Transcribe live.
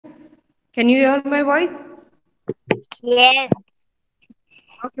Can you hear my voice? Yes.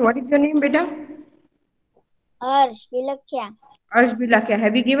 Okay, what is your name, beta? Harsh, Vilakya. Arsh Bilakya.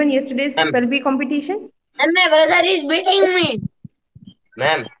 Have you given yesterday's Ma'am, Karbi competition? And my brother is beating me.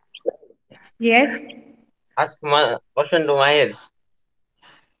 ma'am, Yes. ask my question to Mahir.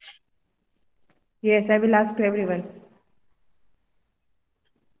 Yes, I will ask to everyone.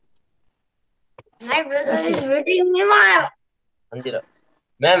 My brother is Okay. beating me, my. Andira.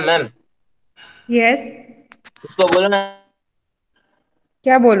 Ma'am Yes. इसको बोलो ना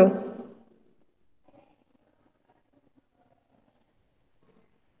क्या बोलो?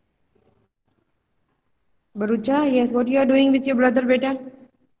 Barucha, yes, what you are doing with your brother, beta?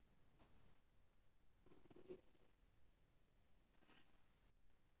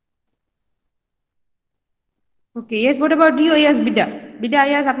 Okay, yes, what about you? Yes, beta. Beta,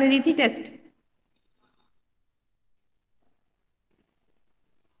 yes, आपने दी थी test.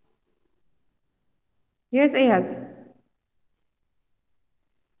 Yes, yes.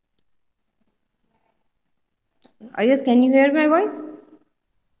 Yes, can you hear my voice?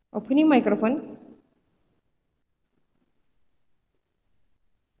 Open your microphone.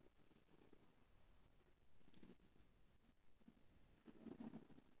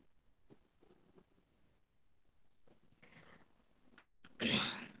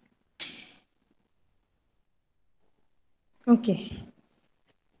 Okay.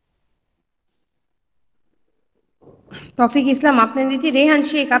 तौफीक इस्लाम आपने दी थी रेहान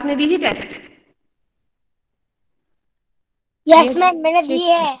शेख आपने दी थी test Yes, yes ma'am, मैंने दी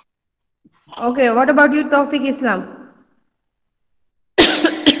शेख है. okay what about you Taufiq Islam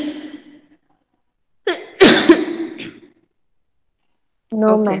No,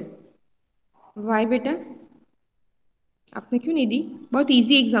 okay ma'am. why बेटा आपने क्यों नहीं दी बहुत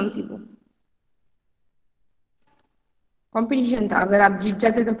इजी एग्जाम थी वो कंपटीशन था अगर आप जीत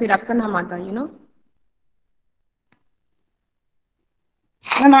जाते तो फिर आपका नाम आता you know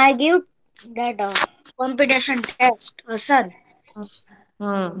Ma'am, I give that competition test, Hassan.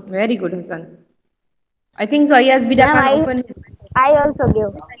 very good Hassan I think so Ayaz Bida Ma'am, can't open his I also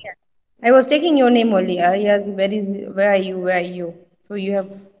give. I was taking your name only Ayaz where are you so you have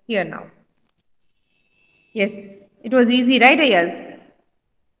here now yes it was easy right Ayaz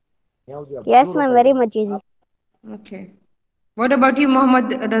Yes, ma'am, very much easy. okay what about you Mohammad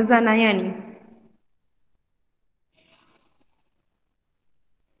Raza Nayani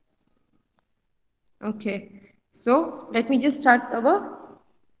okay so let me just start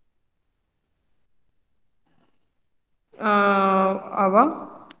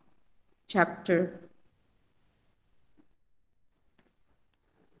our chapter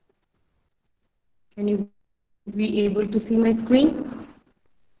can you be able to see my screen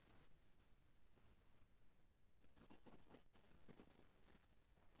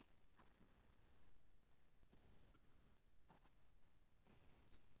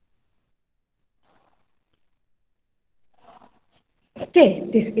okay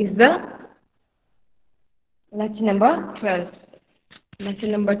this is the lesson number 12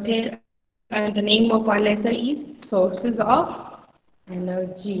 lesson number 10 and the name of our lesson is sources of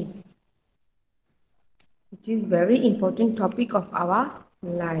energy which is very important topic of our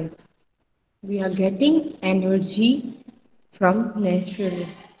life we are getting energy from naturally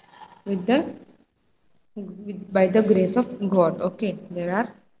with the by the grace of God. Okay, there are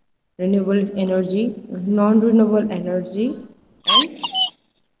renewable energy, non-renewable energy, and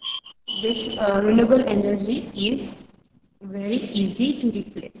this renewable energy is very easy to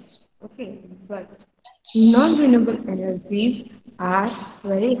replace. Okay, but non-renewable energies are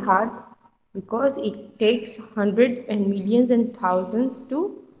very hard because it takes hundreds and millions and thousands to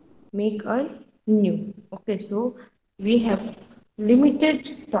make a new. Okay, so we have limited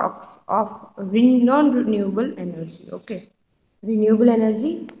stocks of non-renewable energy. Okay, renewable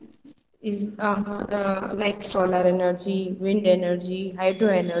energy is like solar energy, wind energy, hydro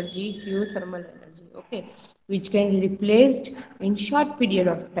energy, geothermal energy, okay, which can be replaced in short period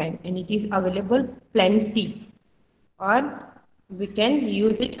of time and it is available plenty or we can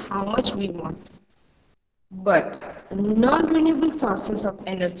use it how much we want. But non-renewable sources of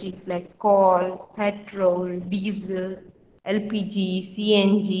energy like coal, petrol, diesel, LPG,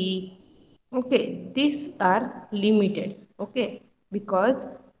 CNG, okay, these are limited, okay, because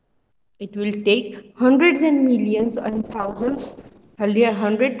it will take hundreds and millions and thousands,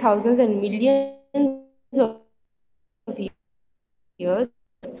 hundred thousands and millions of years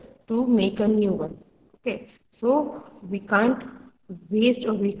to make a new one. Okay, so we can't waste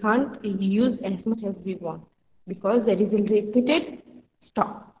or we can't use as much as we want because there is a limited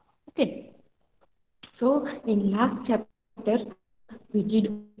stock. Okay, so in last chapter we have We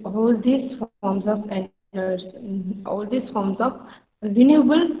did all these forms of energy, all these forms of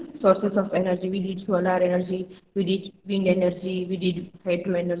renewable sources of energy. We did solar energy, we did wind energy, we did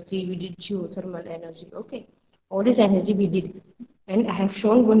hydro energy, we did geothermal energy. Okay, all this energy we did, and I have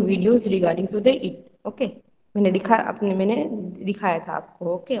shown one videos regarding to the it. Okay, मैंने दिखाया था आपको.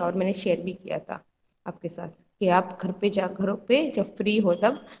 Okay, और मैंने share भी किया था आपके साथ कि आप घरों पे जब फ्री हो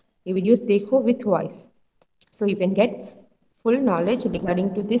तब ये वीडियोस देखो with voice. So you can get full knowledge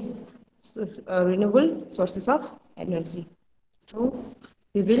regarding to this renewable sources of energy. So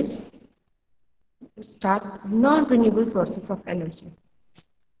we will start non-renewable sources of energy.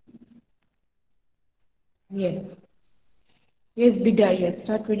 Yes, yes, Bida, yes,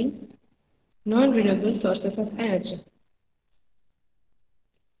 start reading. Non-renewable sources of energy.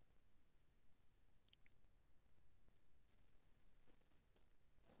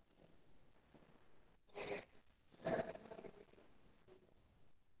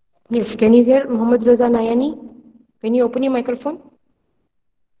 Yes, can you hear Muhammad Raza Nayani? Can you open your microphone?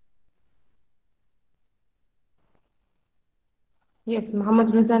 Yes, Muhammad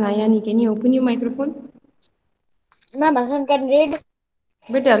Raza Nayani, can you open your microphone? Ma'am, Hassan can read.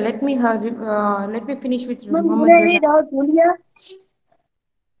 Beta, let me finish with Ma'am, can Muhammad I Raza. read out Julia?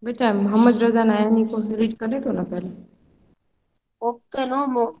 बेटा मोहम्मद रजा नायानी को read करे तो ना पहले. Okay, no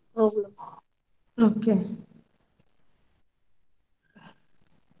more problem. Okay.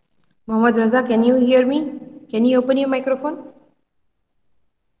 Mohammad Raza, can you hear me? Can you open your microphone?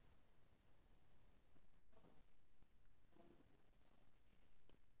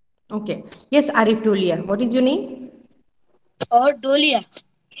 Okay. Yes, Arif Dolia. What is your name? Or Julia.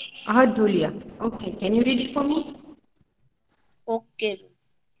 Ahad Dolia. Okay. Can you read it for me? Okay.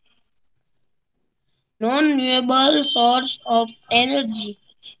 Non-renewable source of energy.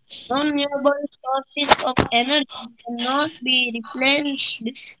 Non-renewable sources of energy cannot be replenished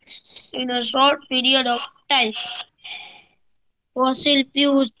in a short period of time. Fossil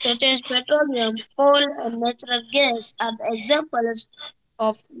fuels such as petroleum, coal, and natural gas are the examples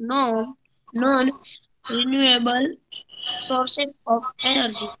of non-renewable sources of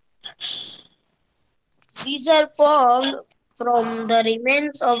energy. These are formed from the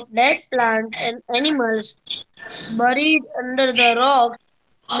remains of dead plants and animals buried under the rocks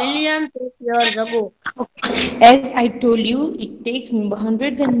millions of years ago. As I told you, it takes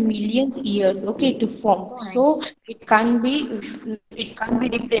hundreds and millions years, okay, to form. So it can't be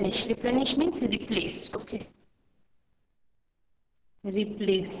replenished. Replenish means replaced, okay.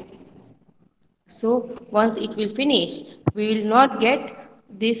 Replace. So once it will finish, we will not get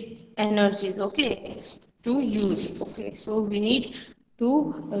this energies, okay, to use. Okay, so we need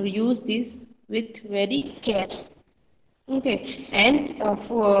to use this with very care. Okay, and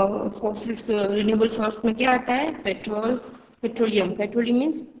for fossil renewable source में क्या आता है? Petroleum. Petroleum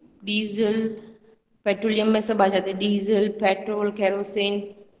means diesel. Petroleum में सब आ जाते हैं. Diesel, petrol,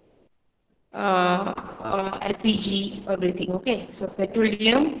 kerosene, LPG, everything. Okay, so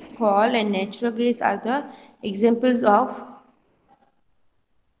petroleum, coal, and natural gas are the examples of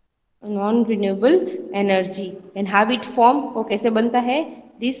non-renewable energy. And how it form? वो कैसे बनता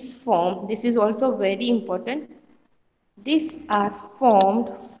है? This is also very important. These are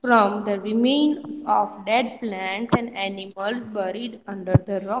formed from the remains of dead plants and animals buried under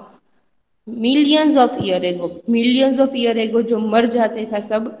the rocks. Millions of year ago जो मर जाते था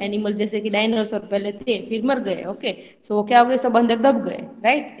सब animal जैसे कि डायनासोर पहले थे फिर मर गए. ओके, सो वो क्या हो गए? सब अंदर दब गए,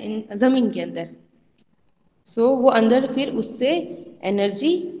 राइट, इन जमीन के अंदर. सो वो अंदर फिर उससे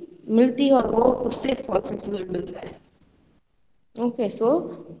एनर्जी मिलती है और वो उससे फॉसिल फ्यूल मिलता है. Okay, so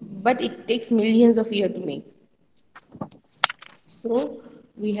but it takes millions of year to make. So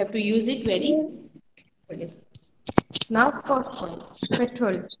we have to use it very carefully. Now first point,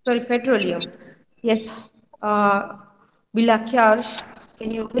 petroleum. Yes, Bilakyash,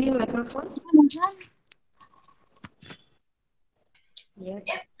 can you open your microphone? Yes.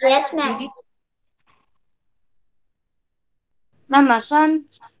 Yes, ma'am. Read it. Ma'am, Hassan.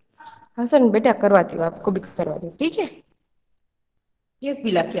 Hasan बेटा करवाती हूँ, आपको भी करवाती हूँ, ठीक है? Yes,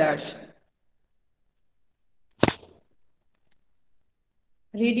 Bilakyash.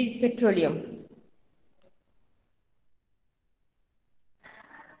 Read it, petroleum.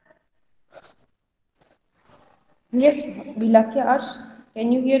 Yes, Bilakyash,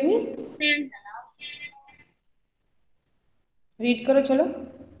 can you hear me? Read करो चलो.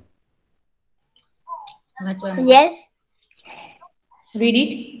 Yes. Read it,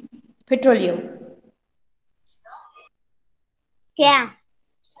 petroleum. क्या?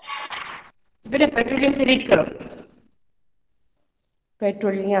 बेटा पेट्रोलियम से रीड करो.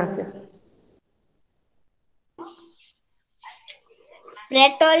 पेट्रोलियम यहाँ से.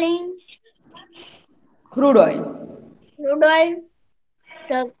 petroleum, crude oil. crude oil,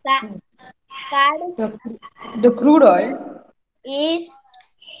 the card The, the crude oil is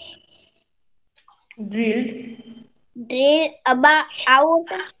drilled drilled about out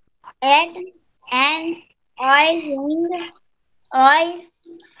at an oil ring. Oil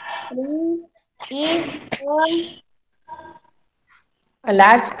ring is a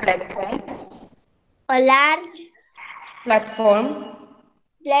large platform a large platform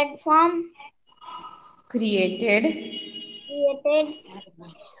platform created created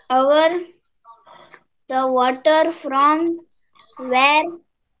over the water from where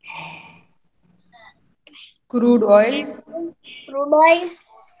crude oil crude oil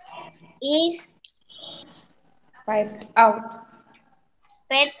is piped out.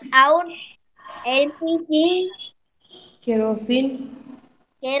 fed out. LPG, Kerosene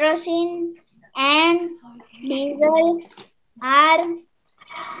kerosene, and diesel are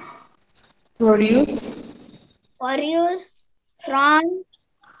produced. produced from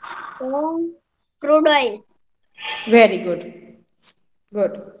the crude oil. Very good.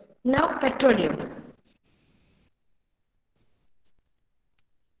 Good. Now petroleum.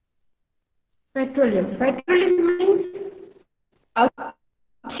 Petroleum. Petroleum means a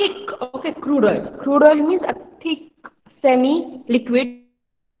thick, okay, crude oil. Crude oil means a thick, semi-liquid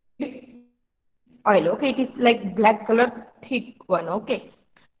oil. Okay, it is like black color, thick one. Okay,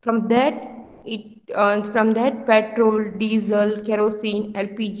 from that from that petrol, diesel, kerosene,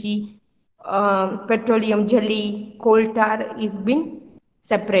 LPG, petroleum jelly, coal tar is been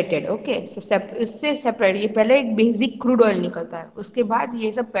separated okay so उससे separate ये पहले एक basic crude oil निकलता है उसके बाद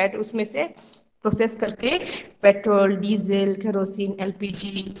ये सब पैट उसमें से प्रोसेस करके petrol diesel kerosene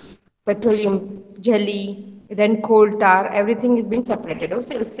LPG petroleum jelly then coal tar everything is being separated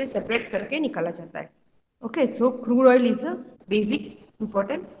उससे उससे सेपरेट करके निकाला जाता है okay so crude oil is a basic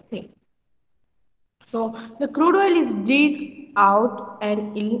important thing so the crude oil is digged out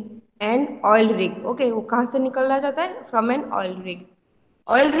and in an oil rig. Okay, वो कहाँ से निकला जाता है? From an oil rig.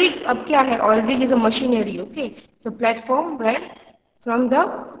 Oil rig अब क्या है? Oil rig is a machinery. Okay, so platform where from the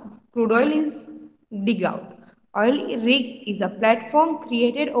crude oil is dig out. Oil rig is a platform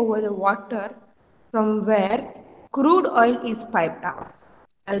created over the water from where crude oil is piped out.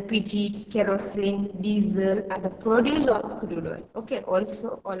 LPG, kerosene, diesel are the produce of crude oil. Okay,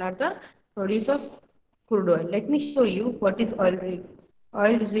 also all are the produce of crude oil. Let me show you what is oil rig.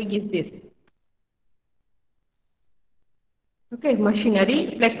 Oil rig is this. Okay, machinery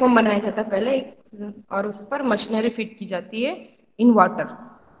platform बनाया जाता है पहले और उस पर machinery fit की जाती है in water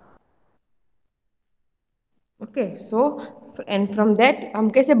okay so and from that हम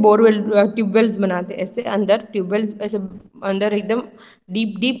कैसे बोरवेल ट्यूबवेल्स बनाते हैं ऐसे अंदर ट्यूबवेल्स ऐसे अंदर एकदम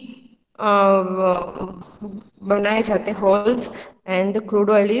डीप डीप बनाए जाते holes and the crude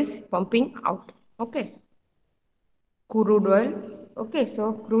oil is pumping out okay crude oil okay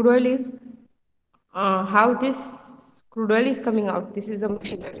so crude oil is how this crude oil is coming out this is a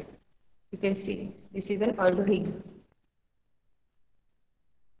machinery you can see this is an oil rig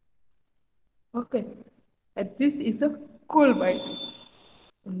okay and this is a coal mine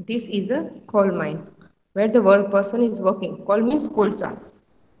and this is a coal mine where the work person is working coal means kolsa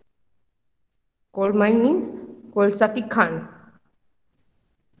coal mine means kolsa ki khan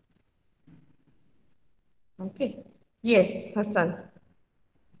okay yes Hassan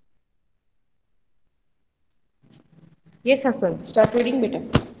yes Hassan start reading beta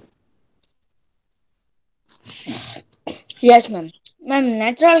Yes, ma'am. Ma'am,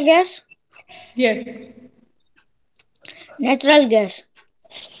 natural gas. yes Natural gas.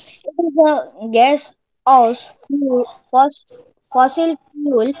 It is a gas or fossil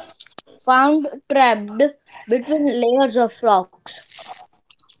fuel found trapped between layers of rocks.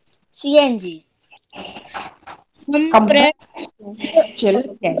 CNG. Compressed,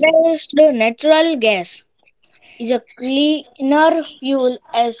 compressed natural gas is a cleaner fuel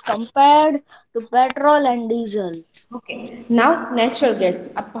as compared to petrol and diesel. Okay now natural gas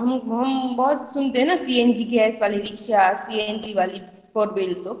अब हम बहुत सुनते हैं ना CNG gas वाली rickshaw CNG वाली four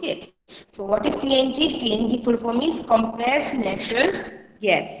wheels okay so what is CNG CNG full form is compressed natural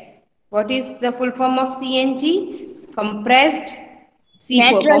gas what is the full form of CNG compressed C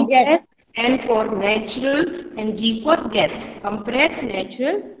for compressed N for natural and G for gas compressed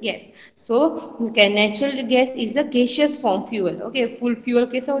natural gas so okay, natural gas is a gaseous form fuel okay full fuel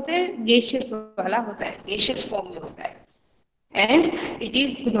कैसा होता है gaseous वाला होता है gaseous form में होता है and it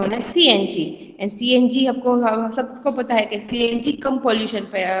is known as CNG and CNG आपको सबको पता है कि CNG कम pollution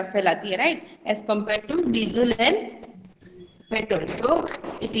फैलाती है right as compared to diesel and petrol so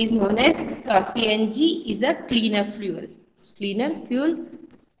it is known as CNG is a cleaner fuel cleaner fuel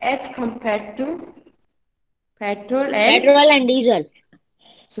as compared to petrol and Petrol and diesel.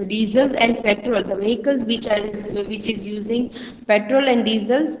 so diesels and petrol, the vehicles which is using petrol and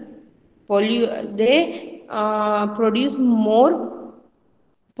diesels, they produce more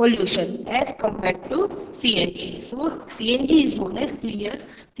pollution as compared to CNG. So CNG is known as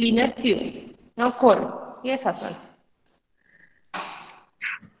cleaner fuel. Now coal. Yes, Hassan.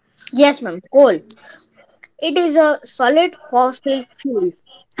 Yes, ma'am. Coal. It is a solid fossil fuel.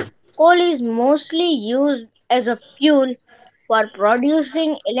 Coal is mostly used as a fuel for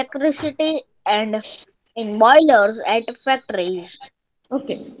producing electricity and in boilers at factories.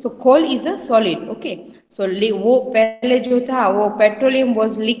 Okay so coal is a solid okay so वो पहले जो था वो petroleum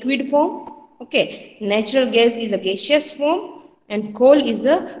was liquid form okay natural gas is a gaseous form and coal is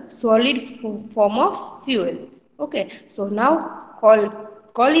a solid form of fuel okay so now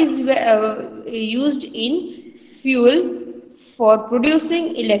coal is used in fuel for producing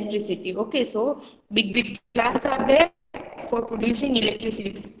electricity okay so big plants are there for producing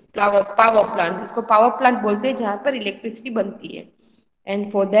electricity power plant इसको power plant बोलते हैं जहाँ पर electricity बनती है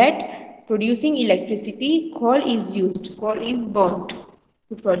and for that producing electricity coal is used coal is burnt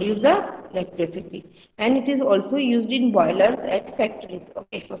to produce the electricity and it is also used in boilers at factories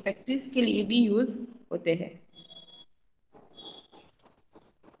okay so factories के लिए भी use होते हैं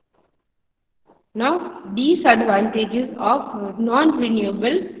now disadvantages of non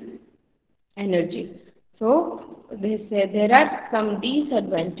renewable energy so they say there are some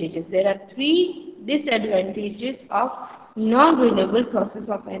disadvantages there are three disadvantages of non renewable sources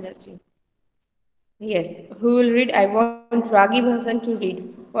of energy. Yes, who will read? I want Ragib Hassan to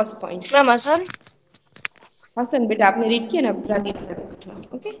read. First point. Ma'am, Hassan? Hassan, बेटा आपने read किया ना Ragib Hassan.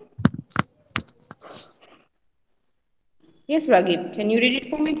 Okay. Yes, Ragib. Can you read it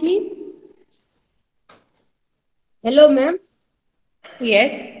for me, please? Hello, ma'am.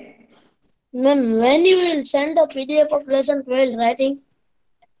 Yes. Ma'am, when you will send the PDF of lesson 12 writing?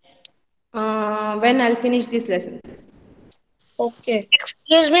 When I'll finish this lesson. Okay.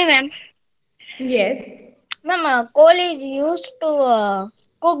 Excuse me, ma'am. Yes. Ma'am, coal is used to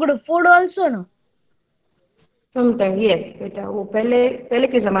cooked food also, no? Sometimes yes, बेटा वो पहले पहले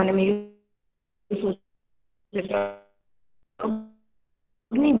के ज़माने में use होता था अब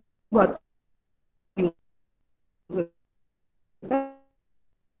नहीं बहुत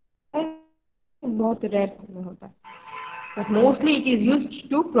बहुत रेयर में होता है but mostly it is used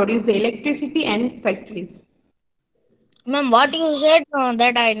to produce the electricity and factories. Ma'am, what you said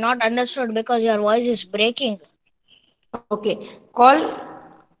that I not understood because your voice is breaking. Okay, call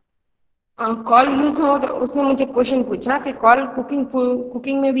call use हो उसने मुझे क्वेश्चन पूछा कि कॉल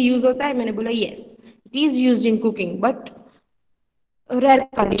कुकिंग में भी use होता है मैंने बोला yes it is used in cooking but rare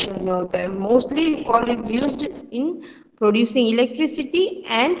condition में होता है mostly call is used in producing electricity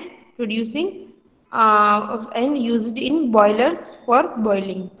and producing and used in boilers for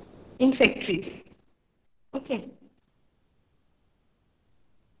boiling in factories okay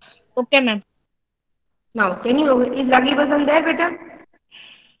Okay, ma'am. now can you is Ragi Basan there beta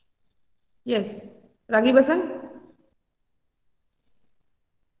yes Ragi Basan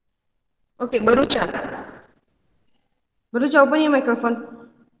okay Barucha open your microphone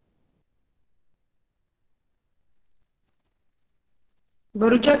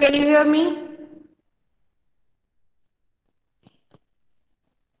Barucha can you hear me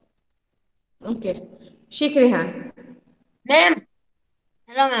okay Sheikh Rehan Ma'am.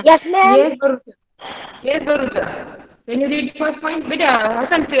 Hello, ma'am. Yes, ma'am. yes Barucha yes Barucha can you read first point beta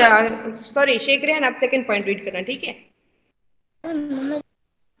Hasan sorry Sheikh Rehan आप second point read करना ठीक है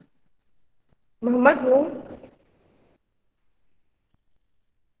मोहम्मद वो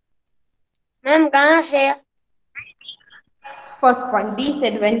Ma'am, कहाँ से? first point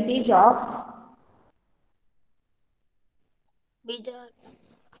disadvantage of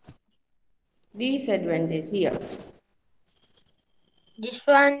disadvantage here This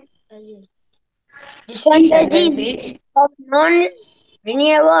one. disadvantage Of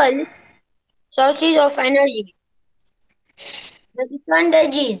non-renewable sources of energy. The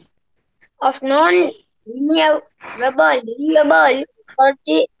disadvantages of non-renewable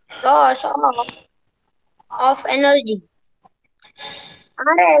source of energy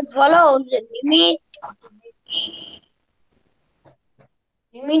are as follows: limited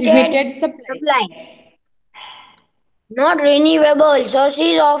limited supply supply. Not renewable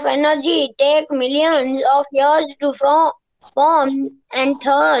sources of energy take millions of years to form and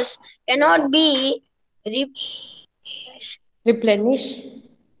thus cannot be re- replenish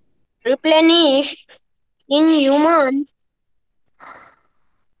replenished in human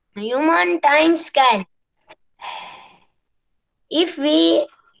time scale. If we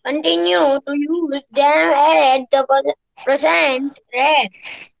continue to use them at the present rate,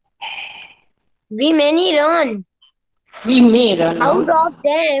 we may run We may run out out. of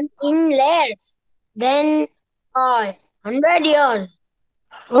them in less than 100 years.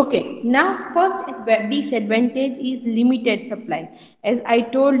 Okay, now first disadvantage is limited supply. As I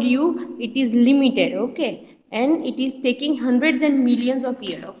told you, it is limited, okay, and it is taking hundreds and millions of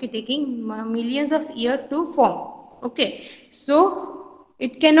years, okay, taking millions of years to form, okay. So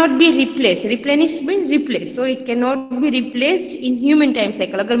it cannot be replaced. Replenish means replace. So it cannot be replaced in human time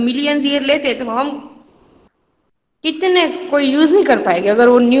cycle. अगर millions year लेते तो हम कितने कोई use नहीं कर पाएंगे. अगर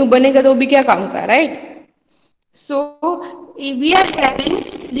वो न्यू बनेगा तो वो भी क्या काम का, right. So we are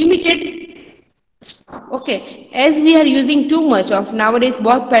having limited stock. Okay, as we are using too much of nowadays,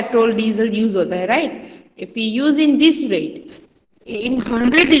 both petrol, diesel use होता है, right? If we use in this rate, in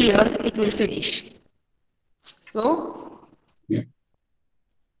 100 years it will finish. So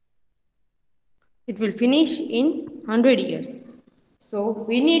it will finish in 100 years. So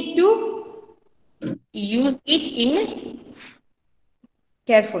we need to use it in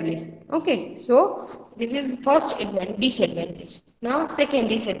carefully. Okay, so this is first disadvantage. Now second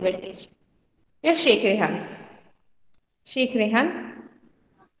disadvantage. Yes, Sheikh Rehan. Sheikh Rehan.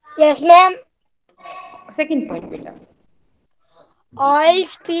 Yes, ma'am. Second point, beta. Oil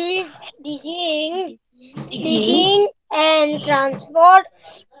spills, digging, Digging digging and transport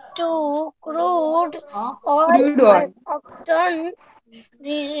to crude of oil crude are oil. often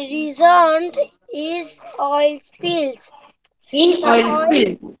result is oil spills. In The oil oil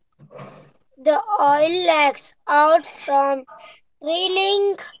spill. the oil leaks out from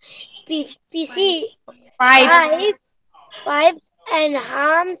drilling PC Pipes. pipes and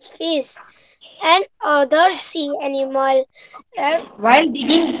harms fish and other sea animal. While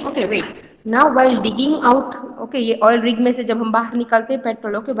digging, okay, wait. Now while digging out, okay, ये oil rig में से जब हम बाहर निकालते हैं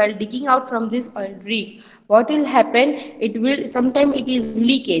petrol, okay, while digging out from this oil rig, what will happen? It will sometime it is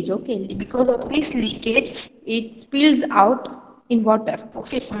leakage, okay. Because of this leakage, it spills out in water,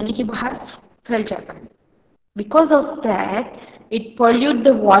 okay. पानी के बाहर फैल जाता है. Because of that, it pollute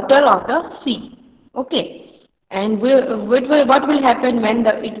the water of the sea, okay. And what will happen when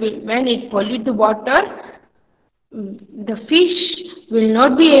when it pollute the water? The fish will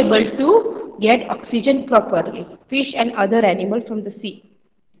not be able to get oxygen properly, fish and other animals from the sea,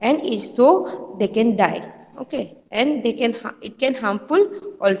 and so they can die, okay, and they can it can harmful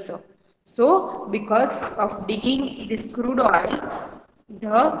also. So because of digging this crude oil,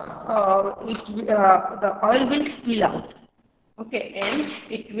 the oil will spill out, okay, and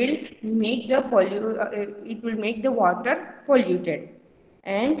it will make the water polluted,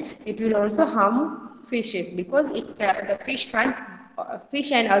 and it will also harm fishes because the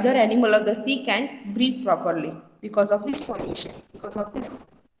fish and other animal of the sea can't breathe properly because of this pollution, because of this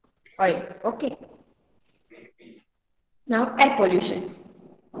oil, okay. Now air pollution.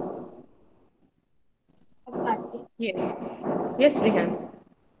 Yes, yes, Rehan.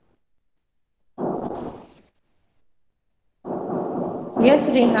 Yes,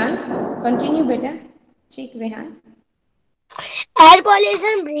 Rehan, continue, beta. Check, Rehan. Air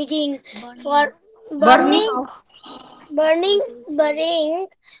pollution breaking for Burning burning of burning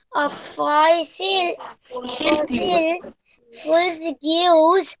of fossil fuel. fossil fuels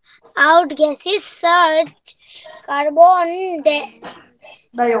gives out gases such carbon carbon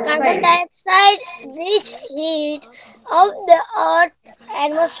Dioxide. dioxide which heat up the earth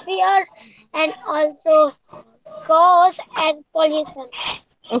atmosphere and also cause air pollution.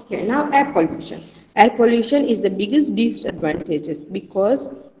 Okay, now air pollution. Air pollution is the biggest disadvantages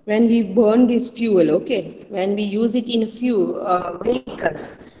because when we burn this fuel, okay, when we use it in few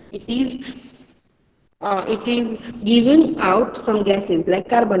vehicles, it is it is giving out some gases like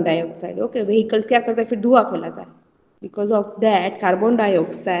carbon dioxide. Okay, vehicles क्या करता है फिर धुआं फैलाता है. Because of that carbon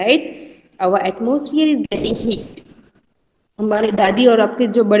dioxide, our atmosphere is getting heat. हमारे दादी और आपके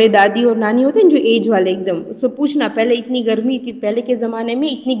जो बड़े दादी और नानी होते हैं जो एज वाले एकदम, उसको पूछना पहले इतनी गर्मी थी, पहले के ज़माने में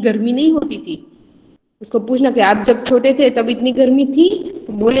इतनी गर्मी नहीं होती थी. उसको पूछना कि आप जब छोटे थे तब इतनी गर्मी थी,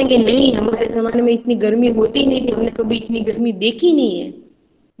 तो बोलेंगे नहीं हमारे ज़माने में इतनी गर्मी होती नहीं थी, हमने कभी इतनी गर्मी देखी नहीं है.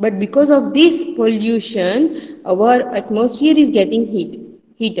 But because of this pollution, our atmosphere is getting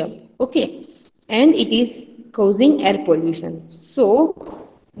heat up, okay, and it is causing air pollution. So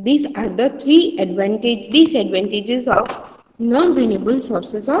these are the three disadvantages of non-renewable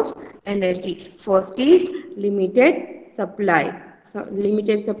sources of energy. First is limited supply. So,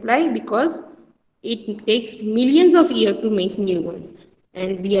 limited supply because it takes millions of years to make new ones,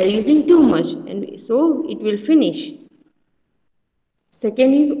 and we are using too much, and so it will finish.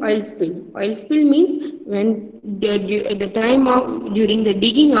 Second is oil spill. Oil spill means when at the time of during the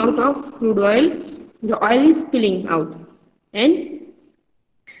digging out of crude oil, the oil is spilling out, and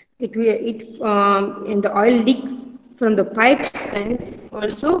and the oil leaks from the pipes and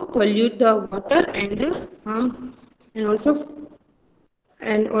also pollute the water and the harm and also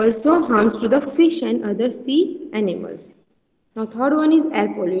harms to the fish and other sea animals. Now third one is air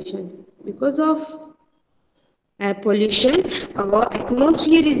pollution. Because of air pollution, our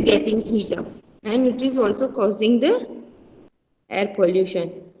atmosphere is getting heat up and it is also causing the air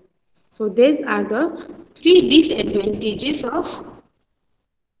pollution. So these are the three disadvantages of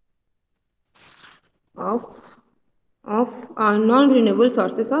of non-renewable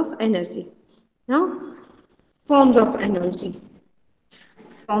sources of energy. Now, forms of energy.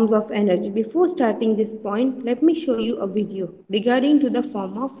 Forms of energy. Before starting this point, let me show you a video regarding to the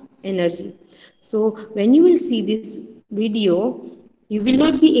form of energy. So, when you will see this video, you will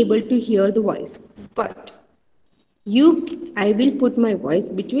not be able to hear the voice, but I will put my voice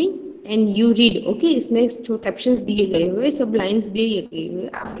between and you read. Okay, इसमें छोटे captions दिए गए हुए, सब lines दिए गए हुए,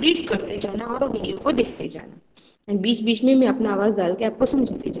 आप रीड करते जाना और वीडियो को देखते जाना, एंड बीच बीच में मैं अपना आवाज डाल के आपको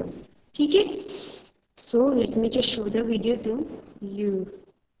समझाती जाऊँ. ठीक है? So let me just show the video to you.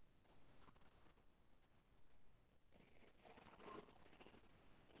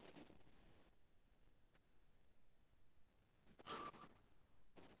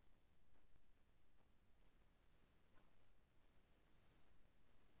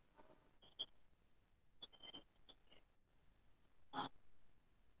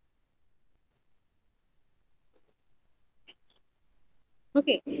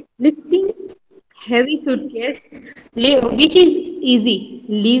 Okay, lifting heavy suitcase, which is easy,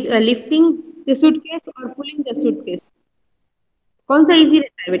 lifting the suitcase or pulling the suitcase. कौन सा easy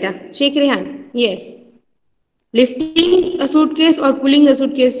रहता है बेटा? Sheikh Rehan. Yes. Lifting a suitcase or pulling a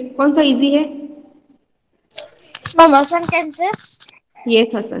suitcase, कौन सा easy है? Ma'am, Hassan can say?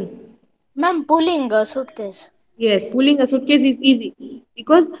 Yes, Hassan. Ma'am, pulling a suitcase. Yes, pulling a suitcase is easy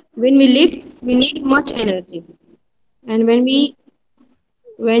because when we lift, we need much energy, and when we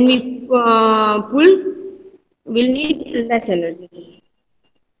pull, we'll need less energy.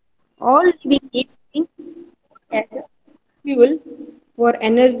 All living needs things as a fuel for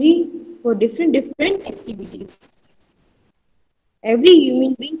energy for different activities. Every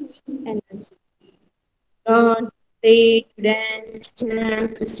human being needs energy. Learn, play, to dance, to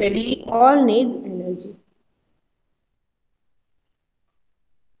jump, to study, all needs energy.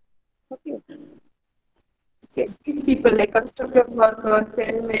 Okay. Okay. These people like construction workers,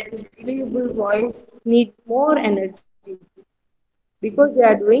 salesmen, deliverable boys need more energy because they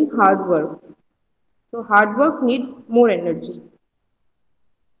are doing hard work. So hard work needs more energy.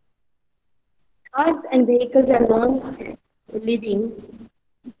 Cars and vehicles are non-living,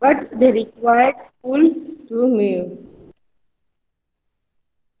 but they require fuel to move.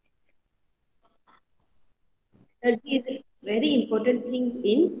 Energy is a very important thing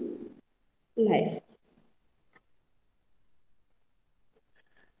in life.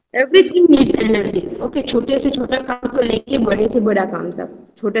 Everything needs energy. Okay, छोटे से छोटा काम से लेके बड़े से बड़ा काम तक.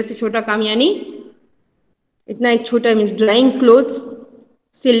 छोटे से छोटा काम यानी इतना एक छोटा मीन्स ड्राइंग क्लोथ्स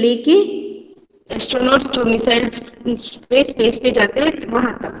से लेके एस्ट्रोनॉट्स जो मिसाइल्स स्पेस पे जाते हैं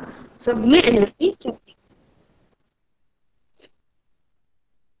वहां तक सब में एनर्जी चाहिए.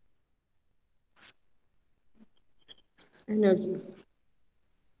 Energy.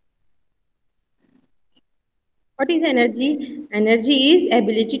 What is energy? Energy is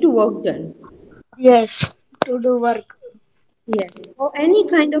ability to work done. Yes, to do work. Yes. For any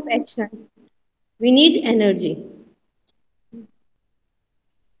kind of action, we need energy.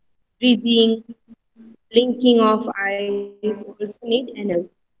 Breathing, blinking of eyes also need energy.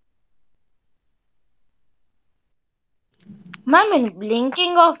 Ma'am, in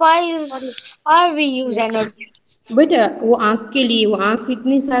blinking of eyes, how we use Yes. energy? But वो आँख के लिए वो आँख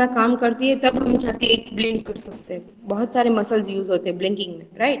इतनी सारा काम करती है तब हम जाके एक ब्लिंक कर सकते हैं. बहुत सारे मसल्स यूज होते हैं ब्लिंकिंग में,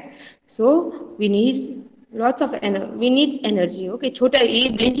 right? So we needs lots of we needs energy. Okay, छोटा ये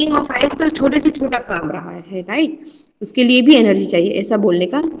ब्लिंकिंग ऑफ आइज तो छोटे से छोटा काम रहा है, राइट? उसके लिए भी एनर्जी चाहिए, ऐसा बोलने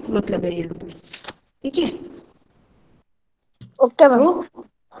का मतलब है यहाँ पर. ठीक है? Okay, ma'am.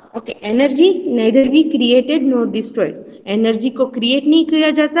 Okay, energy nether be created nor destroyed. Energy को क्रिएट नहीं किया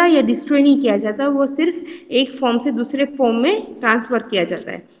जाता या डिस्ट्रॉय नहीं किया जाता, वो सिर्फ एक फॉर्म से दूसरे फॉर्म में ट्रांसफर किया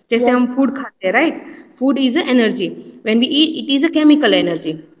जाता है. जैसे हम फूड खाते हैं, right? Food is a energy. When we eat it is a chemical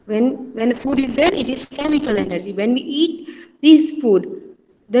energy. When food is there it is chemical energy. When we eat this food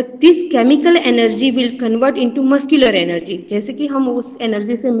this chemical energy will convert into muscular energy. जैसे कि हम उस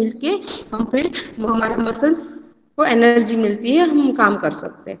energy से मिलके हम फिर हमारे muscles को एनर्जी मिलती है, हम काम कर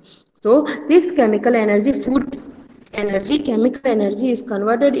सकते हैं. So this chemical energy, food energy, chemical energy is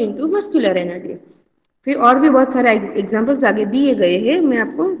converted into muscular energy. फिर और भी बहुत सारे एग्जांपल्स आगे दिए गए हैं, मैं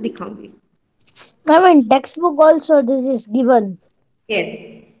आपको दिखाऊंगी. Ma'am, in textbook also this is given.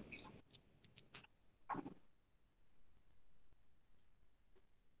 Yes.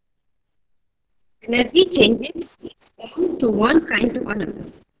 Energy changes its form to one kind to another.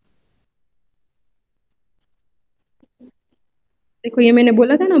 देखो ये मैंने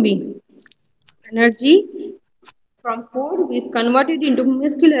बोला था ना अभी, energy from food is converted into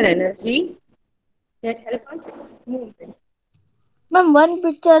muscular energy that help us move. Ma'am, one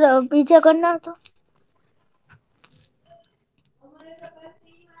picture पीछे करना तो.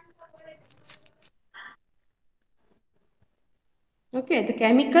 Okay, the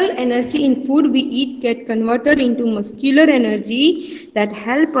chemical energy in food we eat get converted into muscular energy that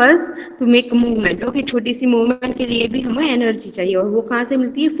help us to make a movement. Okay, छोटी सी movement के लिए भी हमें energy चाहिए और वो कहाँ से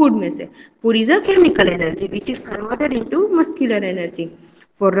मिलती है? Food में से. Food is a chemical energy which is converted into muscular energy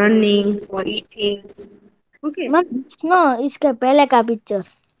for running, for eating. Okay. Ma'am no इसके पहले का पिक्चर.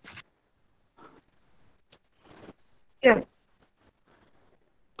 क्या?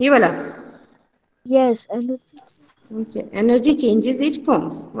 ये वाला? Yes, energy. Okay, energy changes its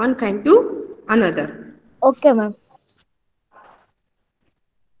forms, one kind to another. Okay, ma'am.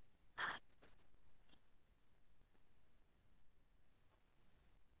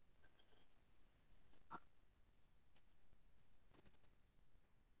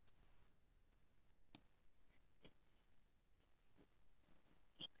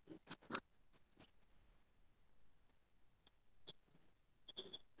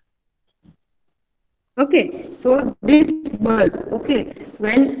 Okay, so this bulb, okay,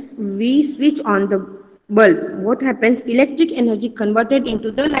 when we switch on the bulb, what happens? Electric energy converted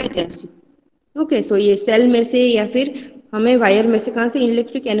into the light energy. Okay, so ये cell में से या फिर हमें wire में से कहाँ से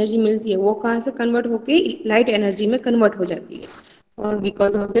इलेक्ट्रिक एनर्जी मिलती है, वो कहाँ से कन्वर्ट होके लाइट एनर्जी में कन्वर्ट हो जाती है. और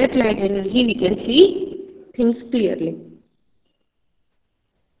because of that light energy we can see things clearly.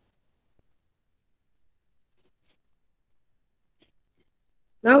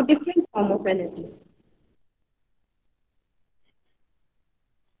 Now different form of energy.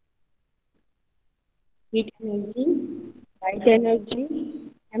 Heat energy, light energy,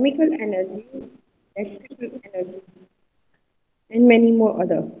 chemical energy, electrical energy, and many more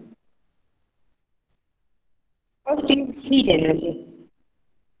other. First is heat energy.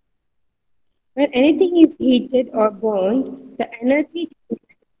 When anything is heated or burned, the energy is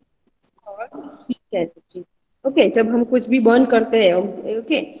called heat energy. Okay, जब हम कुछ भी burn करते हैं,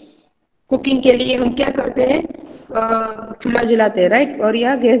 okay, cooking के लिए हम क्या करते हैं? चूल्हा जलाते हैं, राइट, और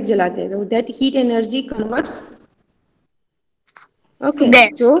या गैस जलाते हैं. तो that heat energy converts. Okay,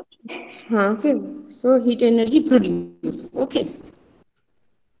 Gas. so okay, so heat energy produced. Okay,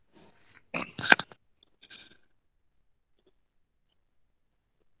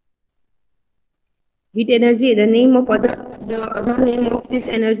 heat energy. The other name of this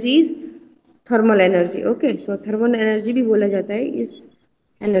energy is thermal energy. Okay, so thermal energy भी बोला जाता है इस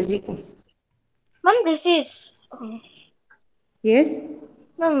एनर्जी को. Ma'am, this is. Yes,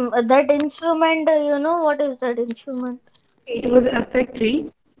 Ma'am, that instrument, you know what is that instrument? it was a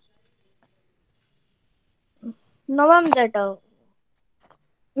factory. No, ma'am, that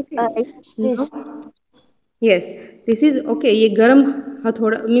Okay, it's now this. yes, this is okay. ये गरम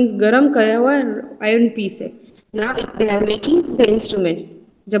हथौड़ा means गरम करा हुआ आयरन पीस है. Now they are making the instruments.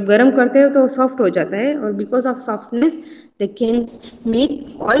 जब गरम करते हो तो सॉफ्ट हो जाता है और because of softness they can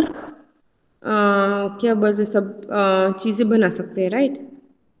make all क्या बोलते सब चीजें बना सकते हैं, right.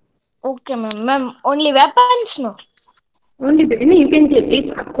 Okay, ma'am. Ma'am, only weapons, no? Only नहीं, यू कैन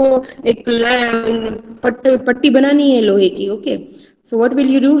इफ आपको एक पट्टी बनानी है लोहे की. Okay, so what will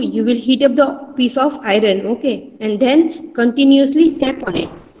you do? You will heat up the piece of iron. Okay, and then continuously tap on it.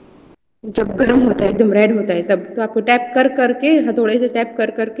 जब गर्म होता है, एकदम रेड होता है, तब तो आपको टैप कर करके, हथौड़े से टैप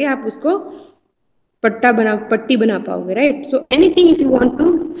कर करके आप उसको पट्टी बना पाओगे, right. So anything if you want to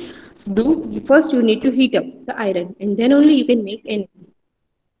do, first you need to heat up the iron and then only you can make anything.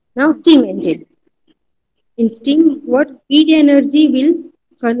 Now steam engine. In steam, what heat energy will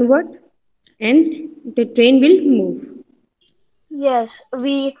convert and the train will move. Yes,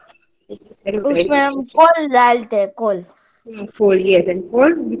 we उसमें Advertise. हम coal डालते हैं coal. Coal, yes, and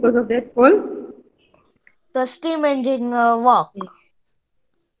coal, because of that coal, The steam engine work.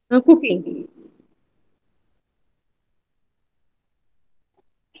 cooking.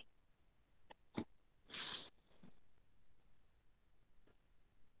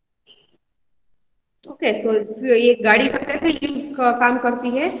 Okay, सो ये गाड़ी सब कैसे use काम करती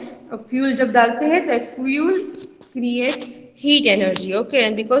है? फ्यूल जब डालते हैं तो fuel create heat energy. Okay,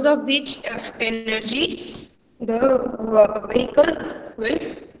 and because of this energy, the vehicles will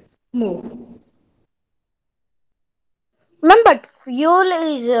move. Ma'am, but fuel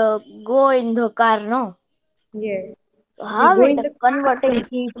is go in the car, no? Yes. So We how go it in the car converting and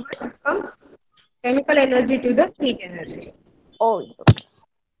heat? convert from chemical energy to the heat energy. Oh,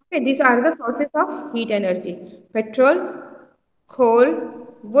 Okay, these are the sources of heat energy. Petrol, coal,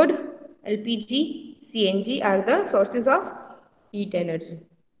 wood, LPG, CNG are the sources of heat energy.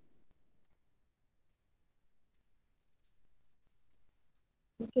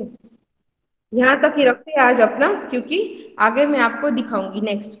 Okay. यहाँ तक ही रखते हैं आज अपना क्योंकि आगे मैं आपको दिखाऊंगी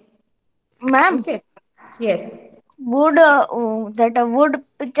next. ma'am, Okay. Yes. wood that a wood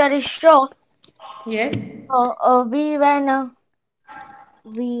picture is show. Yes. We when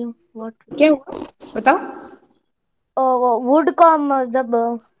we what क्या हुआ बताओ. वुड को हम जब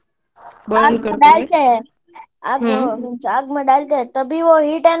आग बर्न में करते हैं. डालते हैं, आग हम्म. मीन्स आग में डालते हैं तभी वो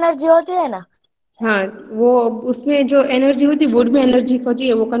हीट एनर्जी होती है ना. हाँ, वो उसमें जो एनर्जी होती है वुड में एनर्जी होती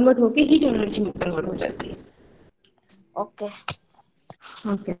है वो कन्वर्ट होके हीट एनर्जी में कन्वर्ट हो जाती है. Okay.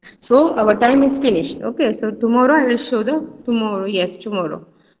 Okay, so our time is finished. Okay, so tomorrow I will show the tomorrow. Yes, tomorrow.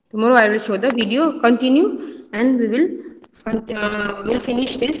 Tomorrow I will show the video. Continue, and we will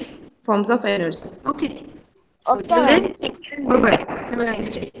finish this forms of energy. Okay. So okay till ma'am. then, take care. Bye bye. Have a nice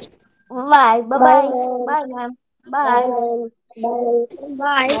day. Bye bye Bye, bye ma'am. Bye ma'am. Bye, bye ma'am. Bye.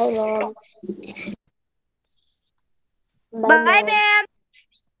 Bye Bye, ma'am. Bye, bye ma'am. Ma'am.